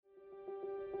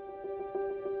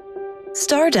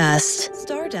Stardust.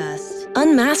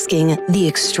 Unmasking the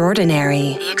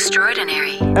extraordinary.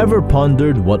 Ever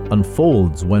pondered what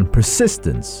unfolds when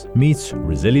persistence meets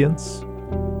resilience?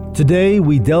 Today,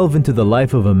 we delve into the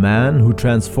life of a man who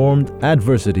transformed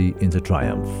adversity into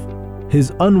triumph.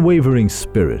 His unwavering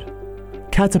spirit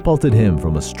catapulted him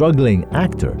from a struggling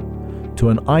actor to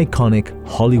an iconic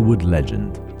Hollywood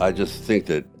legend. I just think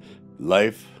that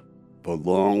life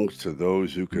belongs to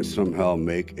those who can somehow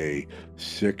make a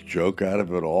sick joke out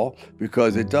of it all,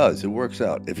 because it does. It works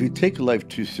out. If you take life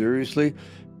too seriously,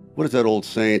 what is that old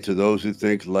saying? To those who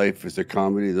think life is a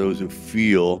comedy, those who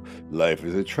feel life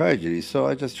is a tragedy. So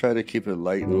I just try to keep it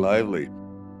light and lively.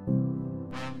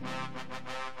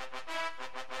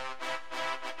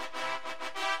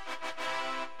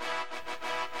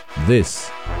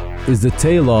 This is the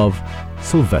tale of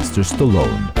Sylvester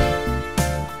Stallone.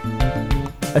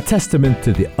 A testament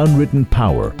to the unwritten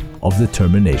power of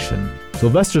determination.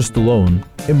 Sylvester Stallone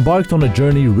embarked on a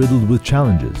journey riddled with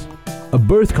challenges. A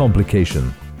birth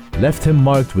complication left him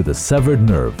marked with a severed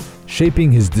nerve,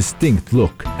 shaping his distinct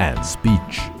look and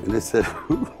speech. And they said,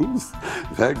 who's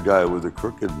that guy with the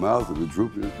crooked mouth and the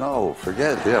drooping? No,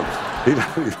 forget him.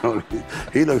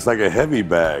 He looks like a heavy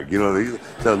bag,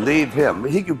 so leave him.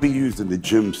 He could be used in the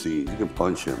gym scene. You can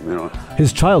punch him,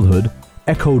 His childhood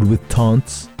echoed with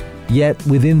taunts, yet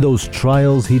within those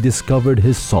trials he discovered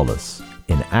his solace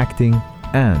in acting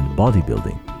and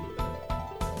bodybuilding.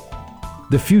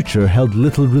 The future held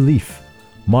little relief,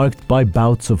 marked by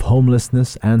bouts of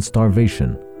homelessness and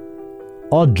starvation,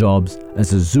 odd jobs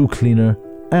as a zoo cleaner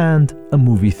and a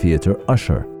movie theater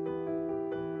usher.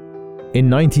 In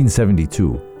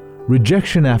 1972,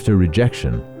 rejection after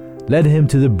rejection led him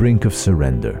to the brink of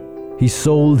surrender. He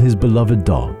sold his beloved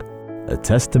dog, a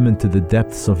testament to the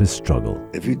depths of his struggle.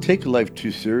 If you take life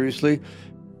too seriously,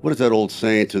 what is that old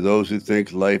saying? To those who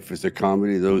think life is a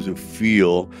comedy, those who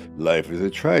feel life is a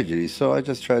tragedy. So I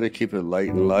just try to keep it light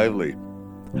and lively.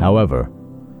 However,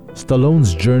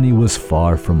 Stallone's journey was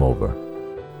far from over.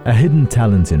 A hidden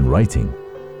talent in writing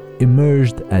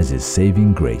emerged as his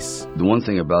saving grace. The one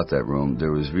thing about that room,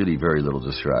 there was really very little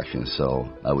distraction. So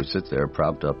I would sit there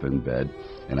propped up in bed,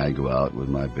 and I'd go out with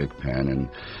my big pen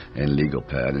and legal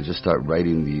pad and just start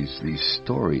writing these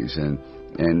stories. And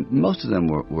most of them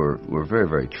were very,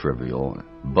 very trivial.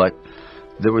 But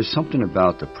there was something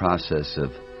about the process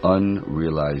of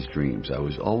unrealized dreams. I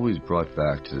was always brought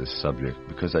back to this subject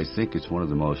because I think it's one of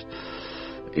the most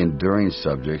enduring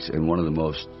subjects and one of the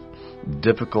most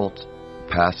difficult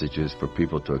passages for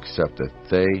people to accept, that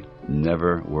they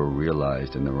never were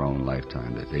realized in their own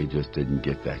lifetime, that they just didn't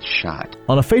get that shot.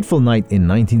 On a fateful night in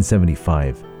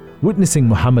 1975, witnessing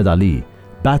Muhammad Ali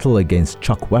battle against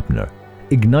Chuck Wepner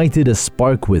ignited a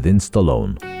spark within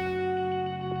Stallone.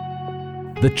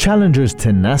 The challenger's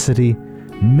tenacity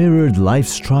mirrored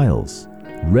life's trials,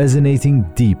 resonating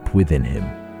deep within him.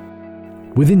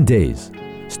 Within days,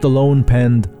 Stallone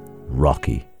penned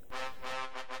Rocky,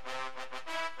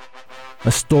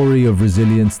 a story of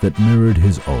resilience that mirrored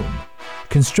his own.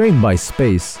 Constrained by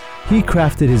space, he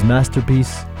crafted his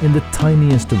masterpiece in the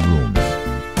tiniest of rooms.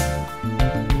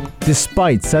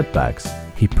 Despite setbacks,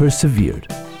 he persevered.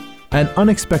 An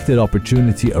unexpected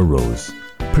opportunity arose.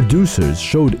 Producers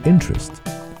showed interest,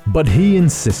 but he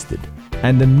insisted,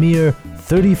 and a mere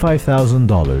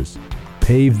 $35,000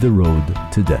 paved the road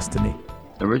to destiny.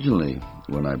 Originally,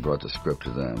 when I brought the script to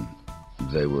them,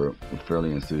 they were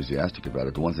fairly enthusiastic about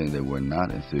it. The one thing they were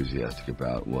not enthusiastic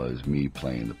about was me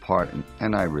playing the part,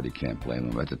 and I really can't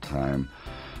blame them. At the time,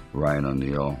 Ryan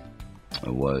O'Neal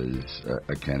was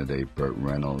a candidate, Burt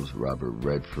Reynolds, Robert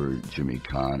Redford, Jimmy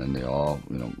Caan, and they all,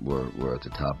 were at the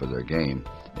top of their game.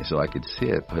 And so I could see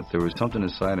it, but there was something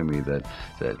inside of me that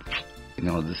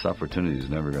this opportunity is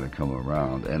never going to come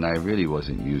around. And I really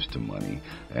wasn't used to money,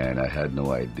 and I had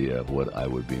no idea of what I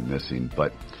would be missing.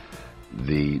 But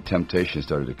the temptation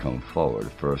started to come forward.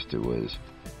 First it was,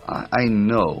 I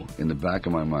know in the back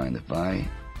of my mind, if I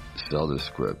sell this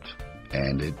script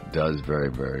and it does very,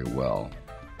 very well,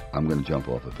 I'm going to jump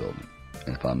off a building.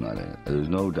 And if I'm not in it, there's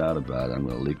no doubt about it, I'm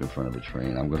going to leap in front of a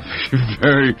train. I'm going to be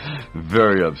very,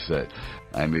 very upset.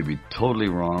 I may be totally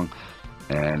wrong,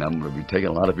 and I'm going to be taking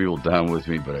a lot of people down with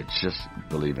me, but I just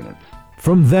believe in it.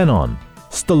 From then on,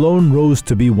 Stallone rose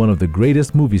to be one of the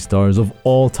greatest movie stars of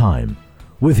all time,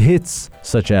 with hits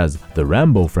such as the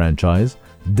Rambo franchise,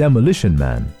 Demolition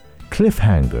Man,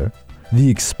 Cliffhanger,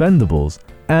 The Expendables,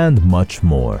 and much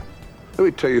more. Let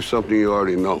me tell you something you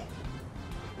already know.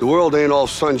 The world ain't all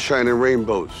sunshine and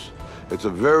rainbows. It's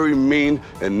a very mean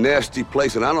and nasty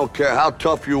place, and I don't care how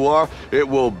tough you are, it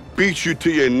will beat you to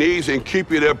your knees and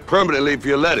keep you there permanently if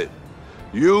you let it.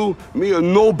 You, me, or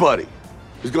nobody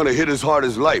is gonna hit as hard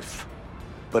as life.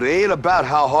 But it ain't about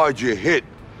how hard you hit.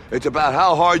 It's about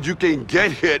how hard you can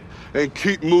get hit and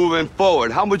keep moving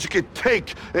forward. How much you can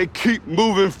take and keep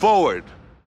moving forward.